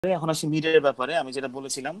এখন আসি মিডের ব্যাপারে। আমি যেটা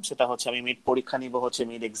বলেছিলাম সেটা হচ্ছে আমি মিড পরীক্ষা নিব, হচ্ছে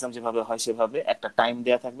মিড এক্সাম যেভাবে হয় সেভাবে একটা টাইম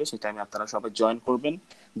দেয়া থাকবে, সেই টাইমে আপনারা সবাই জয়েন করবেন।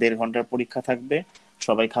 1.5 ঘন্টার পরীক্ষা থাকবে।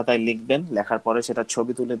 সবাই খাতায় লিখবেন, লেখার পরে সেটা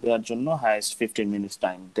ছবি তুলে দেওয়ার জন্য হায়েস্ট 15 মিনিটস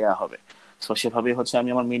টাইম দেওয়া হবে। তো সেভাবে হচ্ছে আমি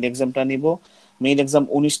আমার মিড এক্সামটা নিব। মিড এক্সাম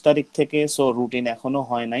 19 তারিখ থেকে, সো রুটিন এখনো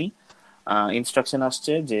হয় নাই। ইনস্ট্রাকশন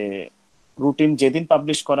আসছে যে রুটিন যেদিন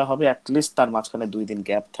পাবলিশ করা হবে অ্যাটলিস্ট তার মাঝখানে 2 দিন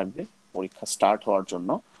গ্যাপ থাকবে পরীক্ষা স্টার্ট হওয়ার জন্য।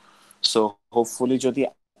 সো হোপফুলি যদি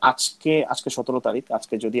আজকে আজকে 17 তারিখ,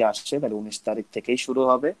 আজকে যদি আসছে তাহলে 19 তারিখ থেকেই শুরু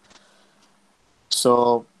হবে। সো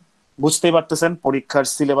বুঝতেই পারতেছেন পরীক্ষার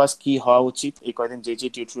সিলেবাস কি হওয়া উচিত। এই কয়দিন যে যে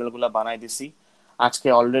টিউটোরিয়াল গুলো বানাই দিছি, আজকে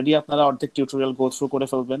অলরেডি আপনারা অর্ধেক টিউটোরিয়াল গো থ্রু করে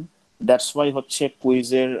ফেলবেন। দ্যাটস ওয়াই হচ্ছে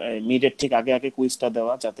কুইজের মিডের ঠিক আগে আগে কুইজটা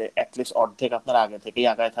দেওয়া, যাতে অ্যাটলিস্ট অর্ধেক আপনারা আগে থেকেই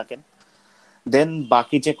আগায় থাকেন। দেন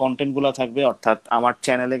বাকি যে কন্টেন্ট গুলো থাকবে, অর্থাৎ আমার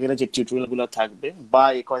চ্যানেলে গেলে যে টিউটোরিয়াল গুলো থাকবে, বা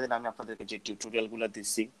এই কয়দিন আমি আপনাদেরকে যে টিউটোরিয়াল গুলো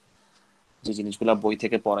দিচ্ছি, যে জিনিসগুলো বই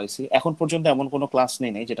থেকে পড়াইছি, এখন পর্যন্ত এমন কোনো ক্লাস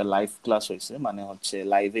নেই নাই যেটা লাইভ ক্লাস হয়েছে, মানে হচ্ছে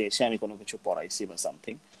লাইভে এসে আমি কোনো কিছু পড়াইছি বা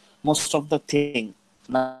something. Most of the thing,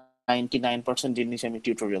 99% জিনিস আমি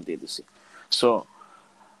টিউটোরিয়াল দিয়ে দিছি। So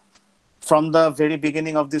from the very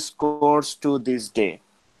beginning of this course to this day,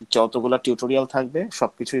 যতগুলো টিউটোরিয়াল থাকবে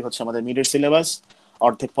সবকিছুই হচ্ছে আমাদের মিডের সিলেবাস।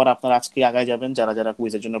 অর্ধেক পর আপনারা আজকে আগায় যাবেন যারা যারা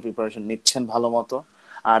কুইজের জন্য প্রিপারেশন নিচ্ছেন ভালো মতো।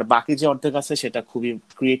 আর বাকি যে অর্ধেক আছে সেটা খুবই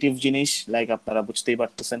ক্রিয়েটিভ জিনিস, লাইক আপনারা বুঝতেই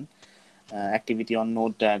পারতেছেন, activity on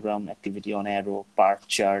node diagram, activity on arrow, part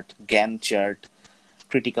chart, Gantt chart,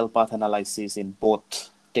 critical path analysis in both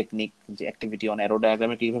technique, যে অ্যাক্টিভিটি অন অ্যারো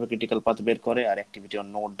ডায়াগ্রামে কিভাবে ক্রিটিক্যাল পাথ বের করে আর অ্যাক্টিভিটি অন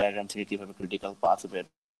নোড ডায়াগ্রাম থেকে কিভাবে ক্রিটিক্যাল পাথ বের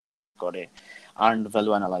করে, earned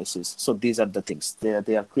value analysis. So these are the things,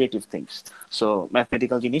 they R creative things. So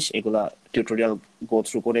mathematical জিনিস এগুলা টিউটোরিয়াল গো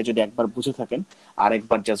থ্রু করে যদি একবার বুঝে থাকেন, আর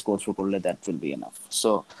একবার জাস্ট গো থ্রু করলে that will be enough.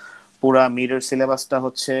 So পুরা মিডের সিলেবাসটা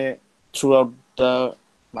হচ্ছে থ্রু আউট দ্য,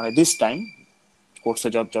 মানে দিস টাইম কোর্সে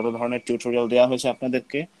যত যত ধরনের টিউটোরিয়াল দেওয়া হয়েছে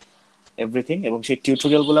আপনাদেরকে, এভরিথিং, এবং সেই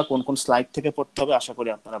টিউটোরিয়াল গুলা কোন কোন স্লাইড থেকে পড়তে হবে আশা করি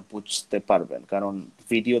আপনারা বুঝতে পারবেন, কারণ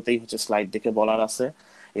ভিডিওতেই হচ্ছে স্লাইড দেখে বলার আছে,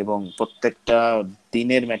 এবং প্রত্যেকটা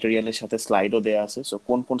দিনের ম্যাটেরিয়ালের সাথে স্লাইডও দেওয়া আছে। সো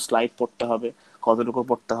কোন কোন স্লাইড পড়তে হবে, কতটুকু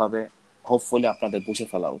পড়তে হবে, হোপফুলি আপনাদের বুঝে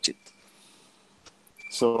ফেলা উচিত।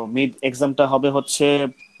 সো মিড এক্সামটা হবে হচ্ছে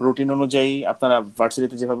রুটিন অনুযায়ী, আপনারা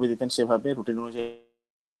ভার্সিটিতে যেভাবে দিতেন সেভাবে রুটিন অনুযায়ী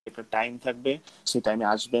একটা টাইম থাকবে। সেই টাইমে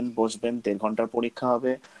আসবেন, বসবেন, 1.5 ঘন্টার পরীক্ষা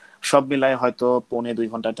হবে। সব মিলায় হয়তো 1.25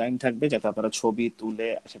 ঘন্টা টাইম থাকবে যাতে আপনারা ছবি তুলে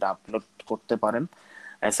সেটা আপলোড করতে পারেন।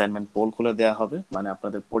 অ্যাসাইনমেন্ট পোল খুলে দেওয়া হবে, মানে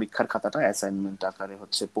আপনাদের পরীক্ষার খাতাটা অ্যাসাইনমেন্ট আকারে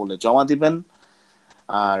হচ্ছে পোলে জমা দিবেন।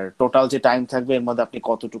 আর টোটাল যে টাইম থাকবে এর মধ্যে আপনি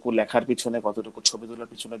কতটুকু লেখার পিছনে কতটুকু ছবি তোলার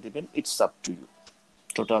পিছনে দিবেন, it's up to you.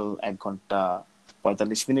 Total 1 ঘন্টা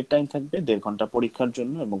 45 মিনিট টাইম থাকবে, 1.5 ঘন্টা পরীক্ষার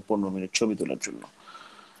জন্য এবং 15 মিনিট ছবি তোলার জন্য।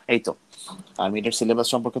 এই তো। আর মিডের সিলেবাস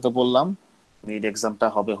সম্পর্কে তো বললাম। মিড এক্সামটা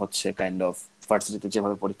হবে হচ্ছে কাইন্ড অফ ভার্সিটিতে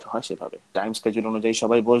যেভাবে পরীক্ষা হয় সেভাবে টাইম স্কেজুল অনুযায়ী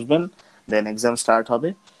সবাই বসবেন, দেন এক্সাম স্টার্ট হবে।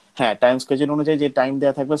 হ্যাঁ, টাইম স্কেজুল অনুযায়ী যে টাইম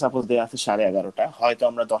দেওয়া থাকবে, সাপোজ দেওয়া আছে 11:30, হয়তো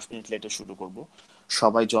আমরা 10 মিনিট লেটে শুরু করব,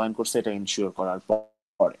 সবাই জয়েন করছে এটা ইনশিওর করার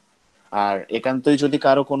পরে। আর একান্তই যদি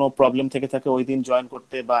কারো কোনো প্রবলেম থেকে থাকে ওই দিন জয়েন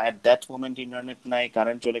করতে, বা এট দ্যাট মোমেন্ট ইন্টারনেট নাই,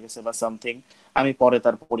 কারেন্ট চলে গেছে বা সামথিং, আমি পরে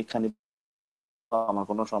তার পরীক্ষা নিব, আমার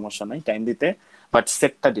কোনো সমস্যা নাই টাইম দিতে। বাট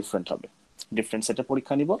সেটটা ডিফারেন্ট হবে, ডিফারেন্ট সেটে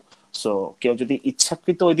পরীক্ষা নিব। সো কেউ যদি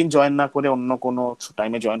ইচ্ছাকৃত ওই দিন জয়েন না করে অন্য কোনো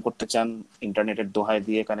টাইমে জয়েন করতে চান ইন্টারনেটের দোহাই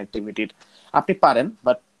দিয়ে কানেক্টিভিটির, আপনি পারেন,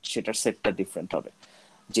 বাট সেটার সেটটা ডিফারেন্ট হবে।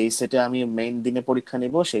 যেই সেটে আমি মেইন দিনে পরীক্ষা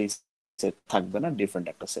নিব সেই সেট থাকবে না, ডিফারেন্ট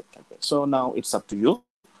একটা সেট থাকবে। So now it's up to you.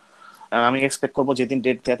 আমি এক্সপেক্ট করবো যেদিন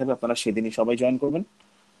ডেট দেওয়া থাকবে আপনারা সেদিনই সবাই জয়েন করবেন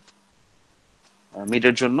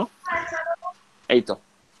মিডের জন্য। এই তো,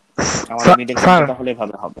 আমাদের মিড স্যার এক্সামটা তাহলে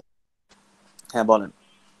এভাবে হবে। হ্যাঁ বলেন।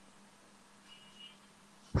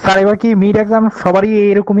 স্যার এবার কি মিড এক্সাম সবারই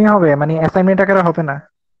এরকমই হবে, মানে অ্যাসাইনমেন্ট আকারে হবে না?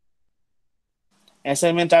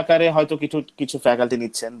 অ্যাসাইনমেন্ট আকারে হয়তো কিছু কিছু ফ্যাকাল্টি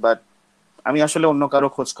নিচ্ছেন, বাট আমি আসলে অন্য কারো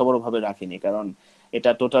খোঁজ খবর ভাবে রাখিনি, কারণ এটা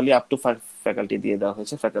টোটালি আপ টু ফ্যাকাল্টি দিয়ে দেওয়া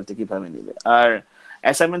হয়েছে, ফ্যাকাল্টি কিভাবে নিবে। আর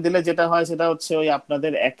অ্যাসাইনমেন্ট দিলে যেটা হয় সেটা হচ্ছে ওই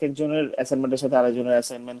আপনাদের এক একজনের অ্যাসাইনমেন্টের সাথে আরেকজনের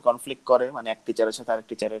অ্যাসাইনমেন্ট কনফ্লিক্ট করে, মানে এক টিচারের সাথে আরেক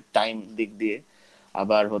টিচারের টাইম দিক দিয়ে।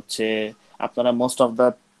 আবার হচ্ছে আপনারা মোস্ট অফ দা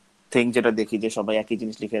থিং যেটা দেখি যে সবাই একই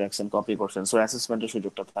জিনিস লিখে রাখছেন, কপি করছেন, সো অ্যাসেসমেন্টের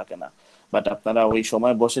সুযোগটা থাকে না। বাট আপনারা ওই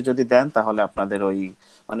সময় বসে যদি দেন তাহলে আপনাদের ওই,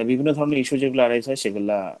 মানে বিভিন্ন ধরনের ইস্যু যেগুলো আরাইজ হয়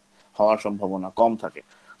সেগুলা হওয়ার সম্ভাবনা কম থাকে।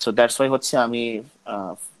 সো দ্যাটস ওয়াই হচ্ছে আমি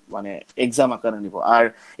আহ, মানে এক্সাম আকারে নিব। আর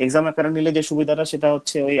এক্সাম আকারে নিলে যে সুবিধাটা সেটা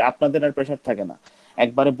হচ্ছে ওই আপনাদের আর প্রেশার থাকে না,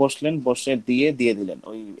 একবারে বসলেন, বসে দিয়ে দিয়ে দিলেন।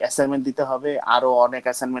 ওই অ্যাসাইনমেন্ট দিতে হবে, আরো অনেক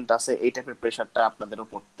অ্যাসাইনমেন্ট আছে, এই টাইপের প্রেশারটা আপনাদেরও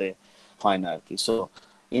পড়তে হয় না আর কি। সো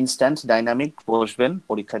ইনস্ট্যান্ট ডাইনামিক, বসবেন,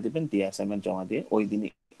 পরীক্ষা দিবেন, দিয়ে অ্যাসাইনমেন্ট জমা দিয়ে ওই দিনই,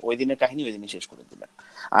 ওই দিনের কাহিনী ওই দিনই শেষ করে দিবেন।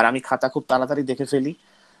 আর আমি খাতা খুব তাড়াতাড়ি দেখে ফেলি,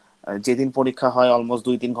 যেদিন পরীক্ষা হয় অলমোস্ট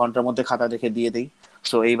 2-3 ঘন্টার মধ্যে খাতা দেখে দিয়ে দিই।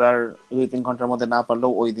 সো এইবার 2-3 ঘন্টার মধ্যে না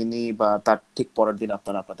পারলেও ওই দিনই বা তার ঠিক পরের দিন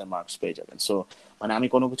আপনারা আপনাদের মার্কস পেয়ে যাবেন। সো মানে আমি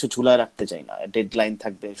কোনো কিছু ঝুলায় রাখতে চাই না, ডেডলাইন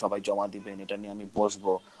থাকবে, সবাই জমা দিবেন, এটা নিয়ে আমি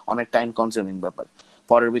বসবো, অনেক টাইম কনজিউমিং ব্যাপার।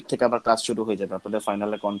 পরের উইক থেকে আবার ক্লাস শুরু হয়ে যাবে, আপনাদের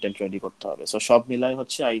ফাইনালে কন্টেন্ট রেডি করতে হবে। সো সব মিলাই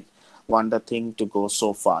হচ্ছে I want the thing to go so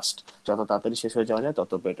fast, যত তাড়াতাড়ি শেষ হয়ে যাওয়া যায়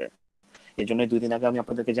তত বেটার। এই জন্য 2 দিন আগে আমি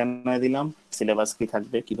আপনাদেরকে জানিয়ে দিলাম সিলেবাস কি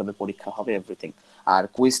থাকবে, কিভাবে পরীক্ষা হবে, এভরিথিং। আর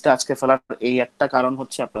কুইজটা আজকে ফেলার এই একটা কারণ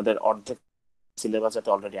হচ্ছে আপনাদের অর্ধেক সিলেবাস যাতে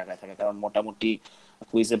অলরেডি আগায় থাকে, কারণ মোটামুটি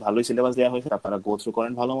কুইজে ভালোই সিলেবাস দেওয়া হয়েছে, আপনারা গো থ্রু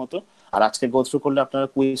করেন ভালো মতো। আর আজকে গো থ্রু করলে আপনারা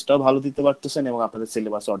কুইজটাও ভালো দিতে পারতেছেন এবং আপনাদের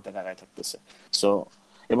সিলেবাস অর্ধেক আগায় থাকতেছে। সো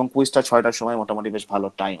এবং কুইজটা 6টার সময় মোটামুটি বেশ ভালো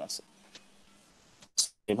টাইম আছে।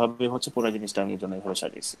 এভাবে হচ্ছে পুরো জিনিসটা আমি এই জন্য এভাবে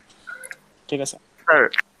সাজিয়েছি। ঠিক আছে, স্যার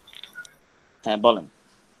হ্যাঁ বলেন।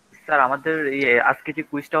 স্যার আমাদের আজকে যে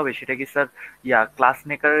কুইজটা হবে সেটা কি স্যার ক্লাস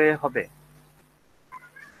মেকারে হবে?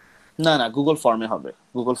 না না, গুগল ফর্মে হবে,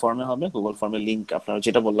 গুগল ফর্মে হবে। গুগল ফর্মের লিঙ্ক আপনারা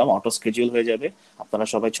যেটা বললাম অটো স্কেডিউল হয়ে যাবে। আপনারা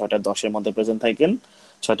সবাই 6টা 10-এর মধ্যে প্রেজেন্ট থাকেন,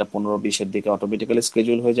 6টা 15-20-এর দিকে অটোমেটিক্যালি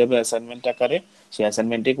স্কেডিউল হয়ে যাবে অ্যাসাইনমেন্ট আকারে। সেই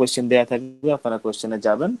অ্যাসাইনমেন্টে কোয়েশ্চেন দেওয়া থাকবে, আপনারা কোয়েশ্চেনে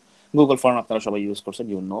যাবেন। গুগল ফর্ম আপনারা সবাই ইউজ করছেন,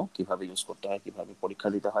 কিভাবে ইউজ করতে হয়, কিভাবে পরীক্ষা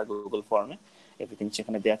দিতে হয় গুগল ফর্মে, এভরিথিং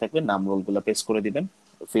সেখানে দেওয়া থাকবে। নাম রোলগুলো পেস্ট করে দিবেন,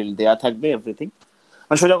 ফিল্ড দেওয়া থাকবে, এভরিথিং।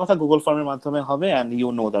 মানে সোজা কথা গুগল ফর্মের মাধ্যমে হবে, অ্যান্ড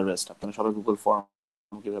দ্য রেস্ট। আপনারা সবাই গুগল ফর্ম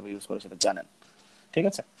কিভাবে ইউজ করে সেটা জানেন, ঠিক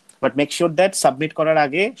আছে? But make sure that submit করার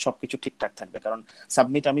আগে সবকিছু ঠিকঠাক থাকবে, কারণ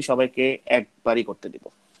সাবমিট আমি সবাইকে একবারই করতে দিব,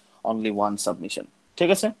 অনলি ওয়ান সাবমিশন। ঠিক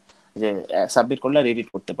আছে, যে সাবমিট করলে আর এডিট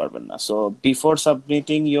করতে পারবেন না। So before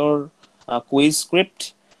submitting your quiz script,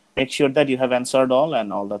 make sure that you have answered all and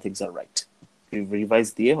all the things are right. Revise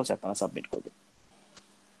দিয়ে হচ্ছে আপনারা সাবমিট করবেন,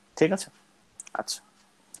 ঠিক আছে? আচ্ছা,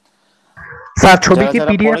 স্যার ছবি যারা কি যারা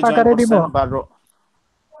পরে পিডিএফ জয়েন আকারে দিব করছেন বা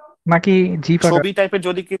নাকি জিপ আকারে? ছবি টাইপের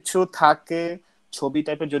যদি কিছু থাকে, ছবি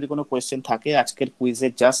টাইপের যদি কোনো কোয়েশ্চেন থাকে, আজকের কুইজে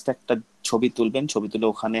জাস্ট একটা ছবি তুলবেন, ছবি তুলে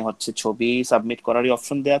ওখানে হচ্ছে ছবি সাবমিট করারই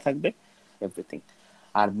অপশন দেওয়া থাকবে, এভরিথিং।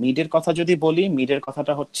 আর মিডের কথা যদি বলি, মিডের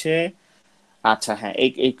কথাটা হচ্ছে, আচ্ছা হ্যাঁ, এই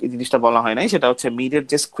এই জিনিসটা বলা হয় নাই, সেটা হচ্ছে মিডের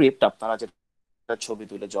যে স্ক্রিপ্ট আপনারা যেটা ছবি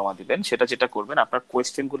তুলে জমা দিবেন, সেটা যেটা করবেন আপনার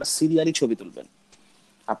কোয়েশ্চেন গুলো সিরিয়ালি ছবি তুলবেন।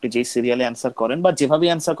 আপনি যেই সিরিয়ালে অ্যান্সার করেন বা যেভাবে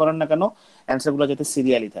অ্যান্সার করেন না কেন, অ্যান্সার গুলো যাতে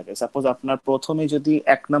সিরিয়ালি থাকে। সাপোজ আপনার প্রথমে যদি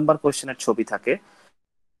 1 নাম্বার কোয়েশ্চেনের ছবি থাকে,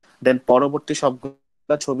 দেন পরবর্তী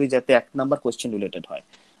সবগুলো ছবি যাতে 1 নাম্বার কোয়েশ্চেন রিলেটেড হয়।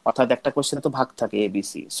 অর্থাৎ একটা কোয়েশ্চেনে তো ভাগ থাকে A B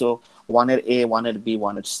C, so 1-এর A, 1-এর B,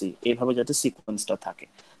 1-এর C, এইভাবে যাতে সিকোয়েন্সটা থাকে।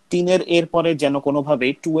 3-এর এর পরে যেন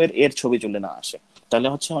কোনোভাবেই 2-এর এর ছবি চলে না আসে, তাহলে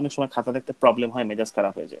হচ্ছে অনেক সময় খাতা দেখতে প্রবলেম হয়, মেজাজ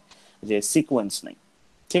খারাপ হয়ে যায় যে সিকোয়েন্স নাই।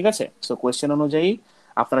 ঠিক আছে, সো কোয়েশ্চেন অনুযায়ী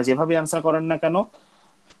আপনারা যেভাবে অ্যান্সার করেন না কেন,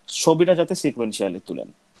 ছবিটা যাতে সিকোয়েন্সিয়ালি তুলেন।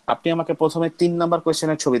 আপনি আমাকে প্রথমে 3 নাম্বার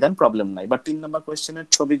কোয়েশ্চেনের ছবি দেন, প্রবলেম নাই, বাট 3 নাম্বার কোয়েশ্চেনের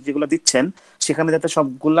ছবি যেগুলো দিচ্ছেন সেখানে যাতে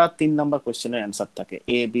সবগুলা 3 নাম্বার কোয়েশ্চেনের অ্যান্সার থাকে,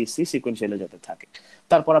 এ বি সি সিকোয়েন্সিয়ালি যাতে থাকে।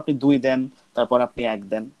 তারপর আপনি 2 দেন, তারপর আপনি 1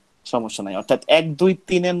 দেন, সমস্যা নাই। অর্থাৎ 1 2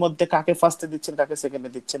 3-এর মধ্যে কাকে ফার্স্টে দিচ্ছেন কাকে সেকেন্ডে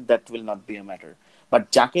দিচ্ছেন, that will not B a matter. But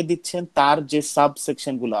যাকে দিচ্ছেন তার যে সাব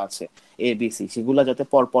সেকশন গুলো আছে এ বি সি, সেগুলো যাতে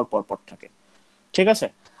পর পর পর পর থাকে, ঠিক আছে?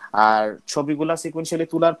 আর ছবিগুলা সিকোয়েন্সিয়ালি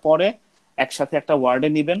তোলার পরে একসাথে একটা ওয়ার্ডে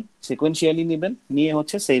নিবেন, সিকোয়েন্সিয়ালি নিবেন, নিয়ে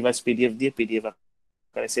হচ্ছে সেভ অ্যাজ পিডিএফ দিয়ে পিডিএফ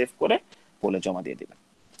আকারে সেভ করে বলে জমা দিয়ে দিবেন,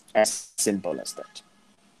 অ্যাজ সিম্পল অ্যাজ দ্যাট।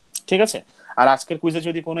 ঠিক আছে? আর আজকের কুইজে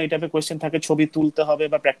যদি কোনো এই টাইপের কোয়েশ্চেন থাকে, ছবি তুলতে হবে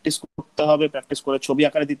বা প্র্যাকটিস করতে হবে, প্র্যাকটিস করে ছবি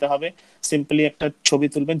আকারে দিতে হবে, সিম্পলি একটা ছবি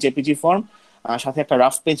তুলবেন জেপিজি ফর্ম, সাথে একটা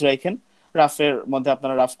রাফ পেজ রাখেন, রাফের মধ্যে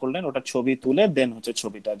আপনারা রাফ করলেন, ওটা ছবি তুলে দেন হচ্ছে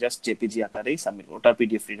ছবিটা জাস্ট জেপিজি আকারেই সাবমিট, ওটা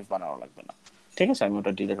পিডিএফ বানানো লাগবে না। ঠিক আছে, আমি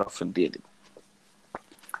ওটা ডিরেক্ট অপশন দিয়ে দিব।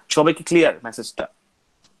 সবাই কি ক্লিয়ার মেসেজটা?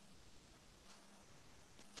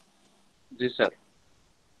 জি sir.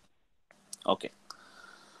 Okay.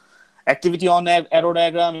 Activity on arrow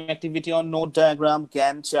diagram, activity on node diagram,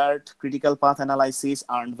 Gantt chart, critical path analysis,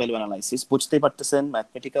 earned value analysis. বুঝতেই পারতেছেন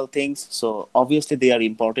mathematical things. So obviously they are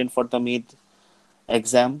important for the mid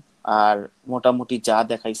exam. আর মোটামুটি যা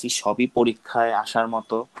দেখাইছি সবই পরীক্ষায় আসার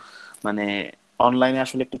মতো। মানে অনলাইনে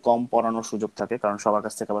আসলে একটু কম পড়ানোর সুযোগ থাকে, কারণ সবার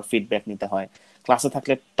কাছ থেকে আবার ফিডব্যাক নিতে হয়। ক্লাসে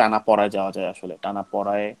থাকলে টানা পড়ায় যাওয়া যায়, আসলে টানা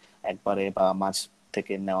পড়ায় একবারে বা মাঝ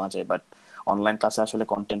থেকে নেওয়া যায়, বাট অনলাইন ক্লাসে আসলে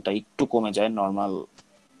কন্টেন্টটা একটু কমে যায় নর্মাল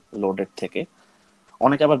লোডের থেকে।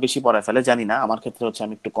 অনেকে আবার বেশি পড়ায় ফেলে, জানি না, আমার ক্ষেত্রে হচ্ছে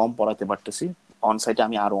আমি একটু কম পড়াতে পারতেছি। অন সাইটে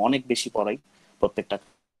আমি আরো অনেক বেশি পড়াই প্রত্যেকটা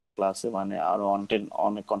ক্লাসে, মানে আরো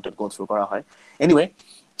অনেক কন্টেন্ট গো থ্রু করা হয়। এনিওয়ে,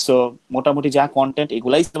 সো মোটামুটি যা কন্টেন্ট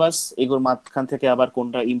এগুলাই সিলেবাস, এগুলোর মাঝখান থেকে আবার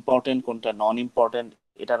কোনটা ইম্পর্টেন্ট কোনটা নন ইম্পর্টেন্ট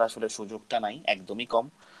এটার আসলে সুযোগটা নাই, একদমই কম।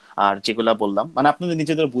 আর যেগুলা বললাম মানে আপনাদের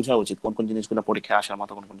নিজেদের বোঝা উচিত কোন কোন জিনিসগুলো পরীক্ষায় আসার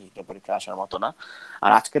মতো, কোন কোন জিনিসগুলো পরীক্ষায় আসার মতো না।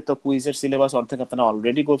 আর আজকে তো কুইজের সিলেবাস অর্ধেক আপনারা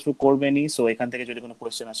অলরেডি গো থ্রু করবেনই, সো এখান থেকে যদি কোনো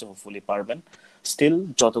কোয়েশ্চেন আসে হোপফুলি পারবেন। স্টিল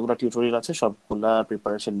যতগুলো টিউটোরিয়াল আছে সবগুলা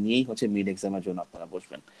প্রিপারেশন নিয়েই হচ্ছে মিড এক্সামের জন্য আপনারা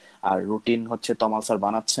বসবেন। আর রুটিন হচ্ছে তমাল স্যার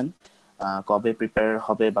বানাচ্ছেন, কবে প্রিপেয়ার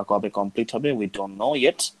হবে বা কবে কমপ্লিট হবে we don't know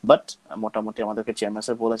yet, but মোটামুটি আমাদেরকে চেয়ারম্যান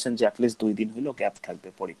স্যার বলেছেন যে অ্যাটলিস্ট 2 দিন হইলেও গ্যাপ থাকবে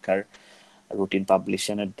পরীক্ষার রুটিন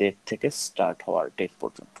পাবলিশনের ডেট থেকে স্টার্ট হওয়ার ডেট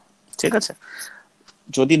পর্যন্ত। ঠিক আছে,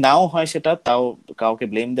 যদি নাও হয় সেটা তাও কাউকে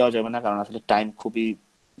ব্লেম দেওয়া যাবে না, কারণ আসলে টাইম খুবই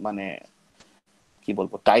মানে কি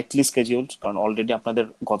বলবো টাইটলি স্কেডিউলড, কারণ অলরেডি আপনাদের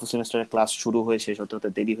গত সেমিস্টারের ক্লাস শুরু হয়ে শেষ হতে হতে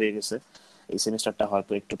দেরি হয়ে গেছে, এই সেমিস্টারটা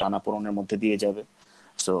হয়তো একটু টানাপোড়েনের মধ্যে দিয়ে যাবে।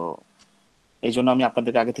 সো এই জন্য আমি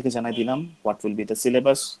আপনাদেরকে আগে থেকে জানাই দিলাম what will be the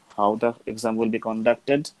syllabus, how the exam will be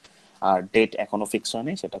conducted, R date এখনো ফিক্স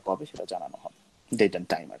হয়নি, সেটা কবে সেটা জানানো হবে, ডেট এন্ড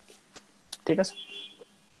টাইম আর কি। ঠিক আছে,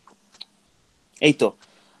 এই তো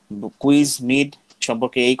কুইজ মিড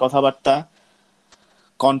সম্পর্কে এই কথাবার্তা।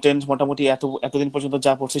 কন্টেন্ট মোটামুটি এতদিন পর্যন্ত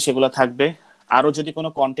যা পড়ছে সেগুলো থাকবে। আরো যদি কোনো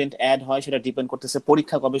কন্টেন্ট অ্যাড হয় সেটা ডিপেন্ড করতেছে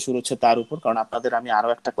পরীক্ষা কবে শুরু হচ্ছে তার উপর, কারণ আপনাদের আমি আরো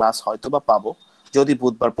একটা ক্লাস হয়তো বা পাবো যদি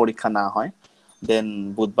বুধবার পরীক্ষা না হয়, দেন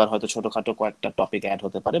বুধবার হয়তো ছোটখাটো কয়েকটা টপিক অ্যাড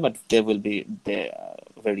হতে পারে, but they will be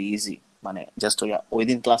very easy, মানে জাস্ট ওই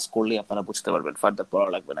দিন ক্লাস করলেই আপনারা বুঝতে পারবেন, ফার্দার পড়া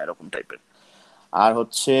লাগবে না এরকম টাইপের। আর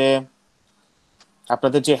হচ্ছে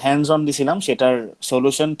আপনাদের যে হ্যান্ডস অন দিছিলাম সেটার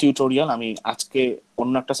সলিউশন টিউটোরিয়াল আমি আজকে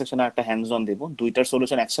অন্য একটা সেকশনে একটা হ্যান্ডস অন দেবো, দুইটার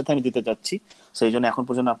সলিউশন একসাথে আমি দিতে যাচ্ছি, সেই জন্য এখন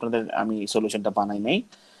পর্যন্ত আপনাদের আমি সলিউশনটা বানাই নাই।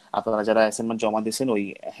 আপনারা যারা অ্যাসাইনমেন্ট জমা দিয়েছেন ওই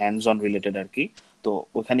হ্যান্ডস অন রিলেটেড আর কি, তো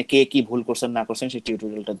ওখানে কে কি ভুল করছেন না করছেন সেই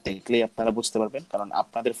টিউটোরিয়ালটা দেখলেই আপনারা বুঝতে পারবেন, কারণ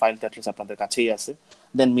আপনাদের ফাইলটা অ্যাটলিস্ট আপনাদের কাছেই আছে,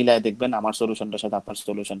 দেন মিলায় দেখবেন আমার সলিউশনটার সাথে আপনার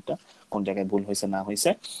সলিউশনটা কোন জায়গায় ভুল হয়েছে না হয়েছে।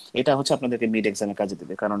 এটা হচ্ছে আপনাদেরকে মিড এক্সামে কাজে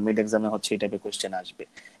দেবে, কারণ মিড এক্সামে হচ্ছে এই টাইপের কোয়েশ্চেন আসবে,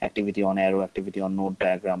 activity on arrow, activity on note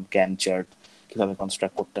diagram, গ্যান chart কিভাবে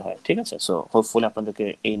কনস্ট্রাক্ট করতে হয়। ঠিক আছে, সো হোপফুলি আপনাদেরকে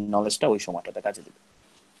এই নলেজটা ওই সময়টাতে কাজে দেবে।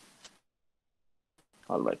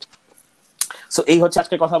 অলরাইট, সো এই হচ্ছে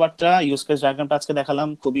আজকে কথাবার্তা। ইউজ কেস ডায়াগ্রামটা আজকে দেখালাম,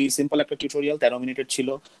 খুবই সিম্পল একটা টিউটোরিয়াল, 13 মিনিটের ছিল,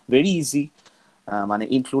 ভেরি ইজি। মানে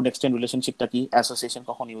ইনক্লুড এক্সটেন্ড রিলেশনশিপটা কি, অ্যাসোসিয়েশন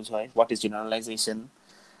কখন ইউজ হয়, হোয়াট ইজ জেনারেলাইজেশন,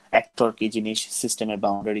 অ্যাক্টর কি জিনিস, সিস্টেমের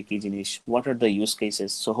বাউন্ডারি কি জিনিস, what are the use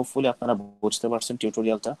cases. So hopefully আপনারা বুঝতে পারছেন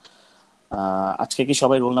টিউটোরিয়ালটা। আজকে কি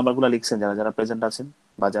সবাই রোল নাম্বার গুলো লিখছেন, যারা যারা প্রেজেন্ট আছেন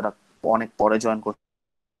বা যারা অনেক পরে জয়েন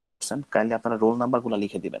করছেন, কাইন্ডলি আপনারা রোল নাম্বার গুলো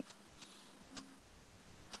লিখে দিবেন।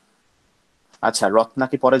 আচ্ছা, রত্না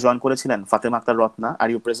কি পরে জয়েন করেছিলেন? Fatema Akter Ratna, are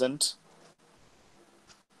you present?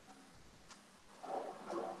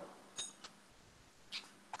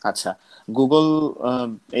 আচ্ছা, গুগল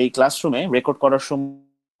এই ক্লাসরুমে রেকর্ড করার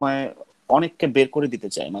সময় অনেককে বের করে দিতে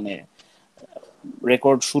চায়, মানে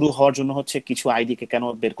রেকর্ড শুরু হওয়ার জন্য হচ্ছে কিছু আইডি কে কেন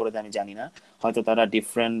বের করে দেয় আমি জানি না, হয়তো তারা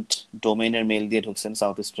ডিফারেন্ট ডোমেইনের মেল দিয়ে ঢুকছেন,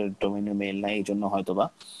 সাউথ ইস্টের ডোমেইনের মেল নাই এই জন্য হয়তোবা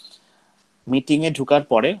মিটিং এ ঢুকার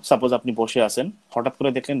পরে সাপোজ আপনি বসে আছেন, হঠাৎ করে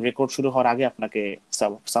দেখলেন রেকর্ড শুরু হওয়ার আগে আপনাকে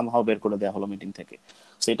সামহাও বের করে দেওয়া হলো মিটিং থেকে।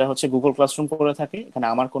 সেটা হচ্ছে গুগল ক্লাসরুম করে থাকে, এখানে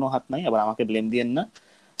আমার কোনো হাত নাই, আবার আমাকে ব্লেম দিয়েন না।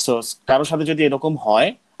 সো কারোর সাথে যদি এরকম হয়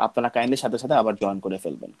আপনারা কাইন্ডলি সাথে সাথে আবার জয়েন করে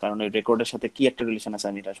ফেলবেন, কারণ এই রেকর্ডের সাথে কি একটা রিলেশন আছে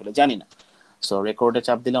আমি এটা আসলে জানি না। সো রেকর্ডে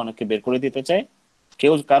চাপ দিলে অনেককে বের করে দিতে চায়,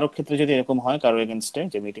 কেউ কারোর ক্ষেত্রে যদি এরকম হয় কারো এগেনস্টে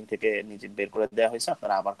যে মিটিং থেকে নিজে বের করে দেওয়া হয়েছে,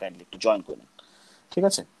 আপনারা আবার কাইন্ডলি একটু জয়েন করুন। ঠিক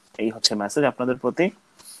আছে, এই হচ্ছে মেসেজ আপনাদের প্রতি।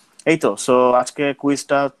 এই তো, সো আজকে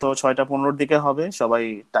কুইজটা তো 6টা 15-র দিকে হবে, সবাই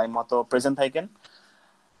টাইম মতো প্রেজেন্ট থাকেন।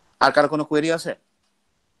 আর কারো কোনো কোয়েরি আছে?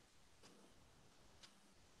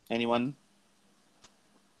 এনিওয়ান?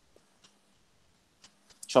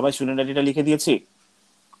 সবাই স্টুডেন্ট আইডিটা লিখে দিয়েছি?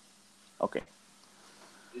 ওকে,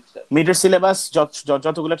 মিডের সিলেবাস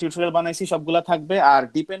যতগুলো টিউটোরিয়াল বানাইছি সবগুলা থাকবে, আর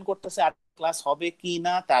ডিপেন্ড করতেছে আর ক্লাস হবে কি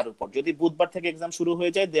না তার উপর। যদি বুধবার থেকে এক্সাম শুরু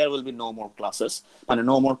হয়ে যায় there will be no more classes, মানে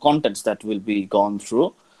no more contents that will be gone through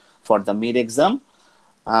for the mid exam.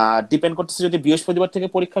 Depend করতেছে যদি বৃহস্পতিবার থেকে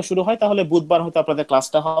পরীক্ষা শুরু হয় তাহলে বুধবার হয়তো আপনাদের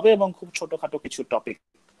ক্লাসটা হবে, এবং খুব ছোটখাটো কিছু টপিক,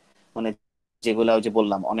 মানে যেগুলা ওই যে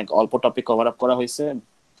বললাম অনেক অল্প টপিক কভার আপ করা হয়েছে,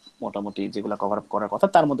 মোটামুটি যেগুলো কভার আপ করার কথা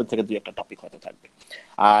তার মধ্যে থেকে দুই একটা টপিক হয়তো থাকবে।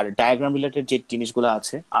 আর ডায়াগ্রাম রিলেটেড যে জিনিসগুলো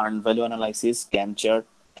আছে, earn value analysis, গ্যান chart,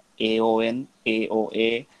 এওএন,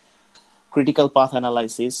 এওএ, critical path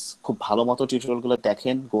analysis, খুব ভালো মতো টিউটোরিয়াল গুলো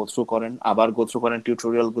দেখেন, গো থ্রু করেন, আবার গো থ্রু করেন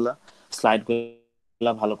টিউটোরিয়াল গুলা, স্লাইড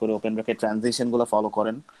গুলা ভালো করে ওপেন রেখে ট্রানজিশন গুলো ফলো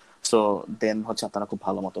করেন। সো দেন হচ্ছে আপনারা খুব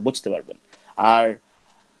ভালো মতো বুঝতে পারবেন। আর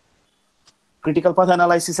ক্রিটিক্যাল পাথ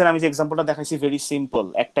অ্যানালাইসিসের আমি যে এক্সাম্পলটা দেখাইছি ভেরি সিম্পল,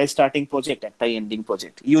 একটাই স্টার্টিং প্রজেক্ট একটাই এন্ডিং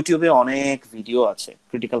প্রজেক্ট। ইউটিউবে অনেক ভিডিও আছে,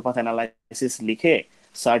 ক্রিটিক্যাল পাথ অ্যানালাইসিস লিখে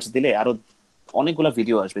সার্চ দিলে আরো অনেকগুলো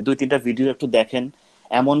ভিডিও আসবে, 2-3টা ভিডিও একটু দেখেন,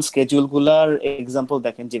 এমন স্কেজুল গুলার এক্সাম্পল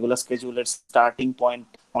দেখেন যেগুলো স্কেজুলের স্টার্টিং পয়েন্ট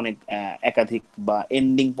অনেক একাধিক বা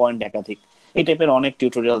এন্ডিং পয়েন্ট একাধিক, এই টাইপের অনেক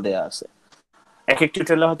টিউটোরিয়াল দেয়া আছে। এক এক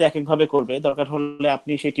টিউটোরিয়াল হয়তো এক এক ভাবে করবে, দরকার হলে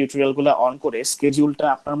আপনি সেই টিউটোরিয়াল গুলো অন করে স্কেডিউলটা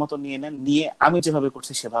আপনার মতো নিয়ে নেন, নিয়ে আমি যেভাবে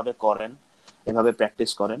করছি সেভাবে করেন, এভাবে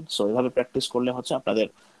প্র্যাকটিস করেন। সো এভাবে প্র্যাকটিস করলে হচ্ছে আপনাদের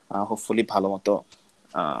হোপফুলি ভালো মতো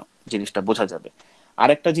জিনিসটা বোঝা যাবে।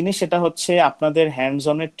 আরেকটা জিনিস সেটা হচ্ছে আপনাদের হ্যান্ডস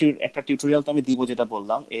অনের একটা টিউটোরিয়াল তো আমি দিব, যেটা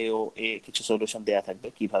বললাম এ কিছু সলিউশন দেয়া থাকবে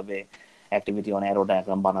কিভাবে অ্যাক্টিভিটি অন অ্যারো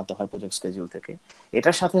ডায়াগ্রাম বানাতে হয় প্রজেক্ট স্কেডিউল থেকে।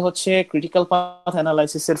 এটার সাথে হচ্ছে critical path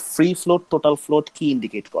অ্যানালাইসিসের free float total float কি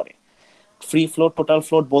ইন্ডিকেট করে, ফ্রি ফ্লোট টোটাল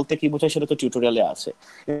ফ্লোট বলতে কি বোঝায় সেটা তো টিউটোরিয়ালে আছে।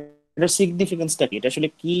 এটার সিগনিফিকেন্সটা কি, এটা আসলে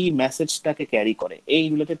কি মেসেজটাকে ক্যারি করে, এই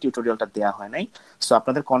রিলেটেড টিউটোরিয়ালটা দেওয়া হয় নাই। সো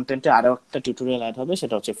আপনাদের কন্টেন্টে আরো একটা টিউটোরিয়াল অ্যাড হবে,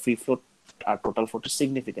 সেটা হচ্ছে ফ্রি ফ্লোট আর টোটাল ফ্লোটের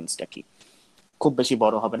সিগনিফিকেন্সটা কি। খুব বেশি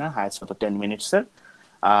বড় হবে না, হায়েস্ট হয়তো 10 মিনিটস এর।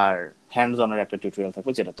 আর হ্যান্ডস অনের একটা টিউটোরিয়াল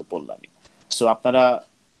থাকবে, যেটা তো বললামই। সো আপনারা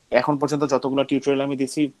এখন পর্যন্ত যতগুলো টিউটোরিয়াল আমি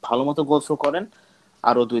দিছি ভালো মতো গো থ্রু করেন।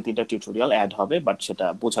 আরো 2-3টা টিউটোরিয়াল অ্যাড হবে, বাট সেটা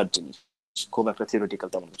বোঝার জিনিস, খুব একটা থিওরিটিক্যাল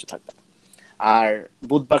তেমন কিছু থাকবে না। আর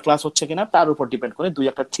বুধবার ক্লাস হচ্ছে কিনা তার উপর ডিপেন্ড করে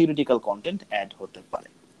 2-একটা থিওরিটিক্যাল কন্টেন্ট অ্যাড হতে পারে।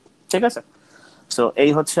 ঠিক আছে? সো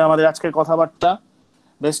এই হচ্ছে আমাদের আজকের কথাবার্তা।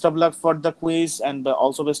 Best of luck for the quiz and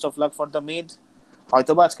also best of luck for the mid.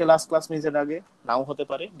 হয়তোবা আজকে লাস্ট ক্লাস মিজের আগে, নাও হতে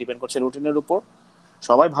পারে, ডিপেন্ড করছে রুটিনের উপর।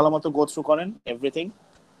 সবাই ভালো মতো গো থ্রু করেন এভরিথিং।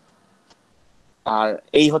 আর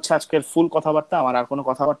এই হচ্ছে আজকের ফুল কথাবার্তা, আমার আর কোনো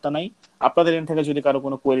কথাবার্তা নাই। আপনাদের এন্ড থেকে যদি কারো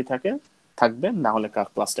কোনো কোয়েরি থাকে থাকবেন, না হলে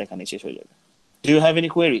ক্লাসটা এখানে শেষ হয়ে যাবে। Do you have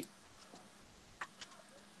any query?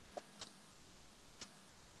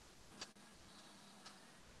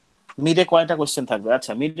 মিডে কয়টা কোয়েশ্চেন থাকবে?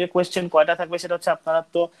 আচ্ছা, মিডে কোয়েশ্চেন কয়টা থাকবে সেটা হচ্ছে আপনারা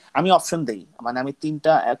তো, আমি অপশন দেই, মানে আমি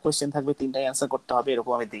 3টা কোয়েশ্চেন থাকবে, 3টাই অ্যান্সার করতে হবে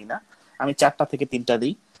এরকম আমি দিই না। আমি 4টা থেকে 3টা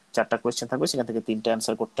দিই। 4টা কোয়েশ্চেন থাকবে, সেখান থেকে 3টা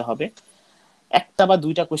অ্যান্সার করতে হবে। একটা বা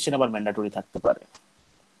 2টা কোয়েশ্চেন আবার ম্যান্ডেটরি থাকতে পারে,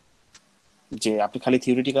 যে আপনি খালি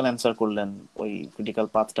থিওরিটিক্যাল অ্যান্সার করলেন ওই ক্রিটিক্যাল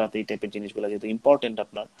পাথটাতে, এই টাইপের জিনিসগুলো যেহেতু ইম্পর্টেন্ট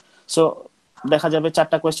আপনার। সো দেখা যাবে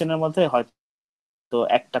 4টা কোয়েশ্চেনের মধ্যে হয়তো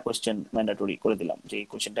একটা কোয়েশ্চেন ম্যান্ডেটরি করে দিলাম, যে এই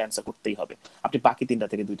কোয়েশ্চেনটা অ্যান্সার করতেই হবে, আপনি বাকি 3টা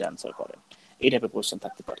থেকে 2টা অ্যান্সার করেন। এই টাইপের কোয়েশ্চেন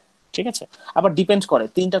থাকতে পারে। ঠিক আছে? আবার ডিপেন্ড করে,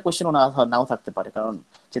 3টা কোয়েশ্চেনও নাও থাকতে পারে, কারণ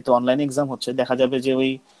যেহেতু অনলাইন এক্সাম হচ্ছে, দেখা যাবে যে ওই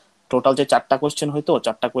টোটাল যে 4টা কোয়েশ্চেন হয়তো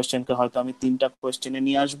 4টা কোয়েশ্চেনকে হয়তো আমি 3টা কোয়েশ্চেনে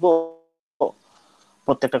নিয়ে আসবো,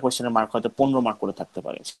 প্রত্যেকটা কোয়েশ্চেনের মার্ক হয়তো 15 মার্ক করে থাকতে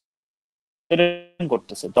পারে।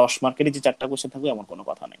 করতেছে 10 মার্কেরই যে 4টা কোয়েশ্চেন থাকবে এমন কোনো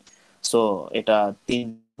কথা নেই। সো এটা 3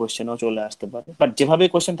 কোয়েশ্চেনও চলে আসতে পারে, বাট যেভাবে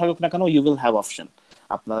কোয়েশ্চেন থাকুক না কেন, ইউ উইল হ্যাভ অপশন।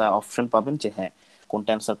 আপনারা অপশন পাবেন যে হ্যাঁ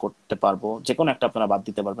কোনটা অ্যান্সার করতে পারবো, যে কোনো একটা আপনারা বাদ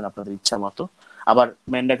দিতে পারবেন আপনাদের ইচ্ছা মতো। আবার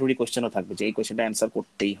ম্যান্ডেটরি কোয়েশ্চেনও থাকবে যে এই কোয়েশ্চেনটা অ্যান্সার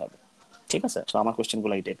করতেই হবে। ঠিক আছে? তো আমার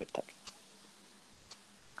কোয়েশ্চেনগুলো এই টাইপের থাকে।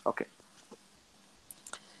 ওকে,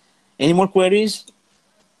 এনি মোর কোয়েরিজ?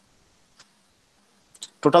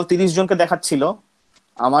 টোটাল 30 জনকে দেখাচ্ছিল,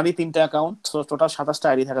 আমারই 3টা অ্যাকাউন্ট, তো টোটাল 27টা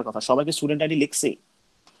আইডি থাকার কথা। সবাইকে স্টুডেন্ট আইডি লিখছি?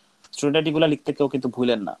 স্টুডেন্ট আইডি গুলো লিখতে কেউ কিন্তু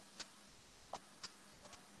ভুলেন না।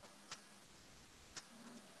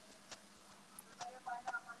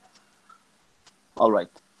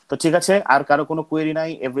 অলরাইট, তো ঠিক আছে, আর কারো কোনো কোয়েরি নাই?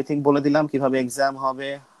 এভরিথিং বলে দিলাম, কিভাবে এক্সাম হবে,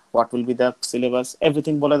 what will be the syllabus,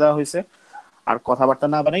 everything বলে দেওয়া হয়েছে। আর কথাবার্তা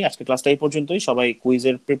না বানাই, আজকে ক্লাসটা এই পর্যন্তই। সবাই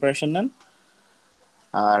কুইজের প্রিপারেশন নেন,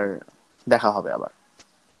 আর দেখা হবে আবার।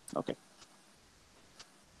 ওকে।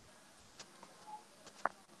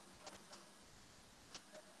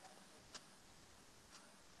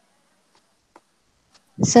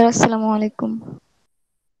 স্যার আসসালামু আলাইকুম।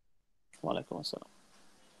 ওয়ালাইকুম আসসালাম।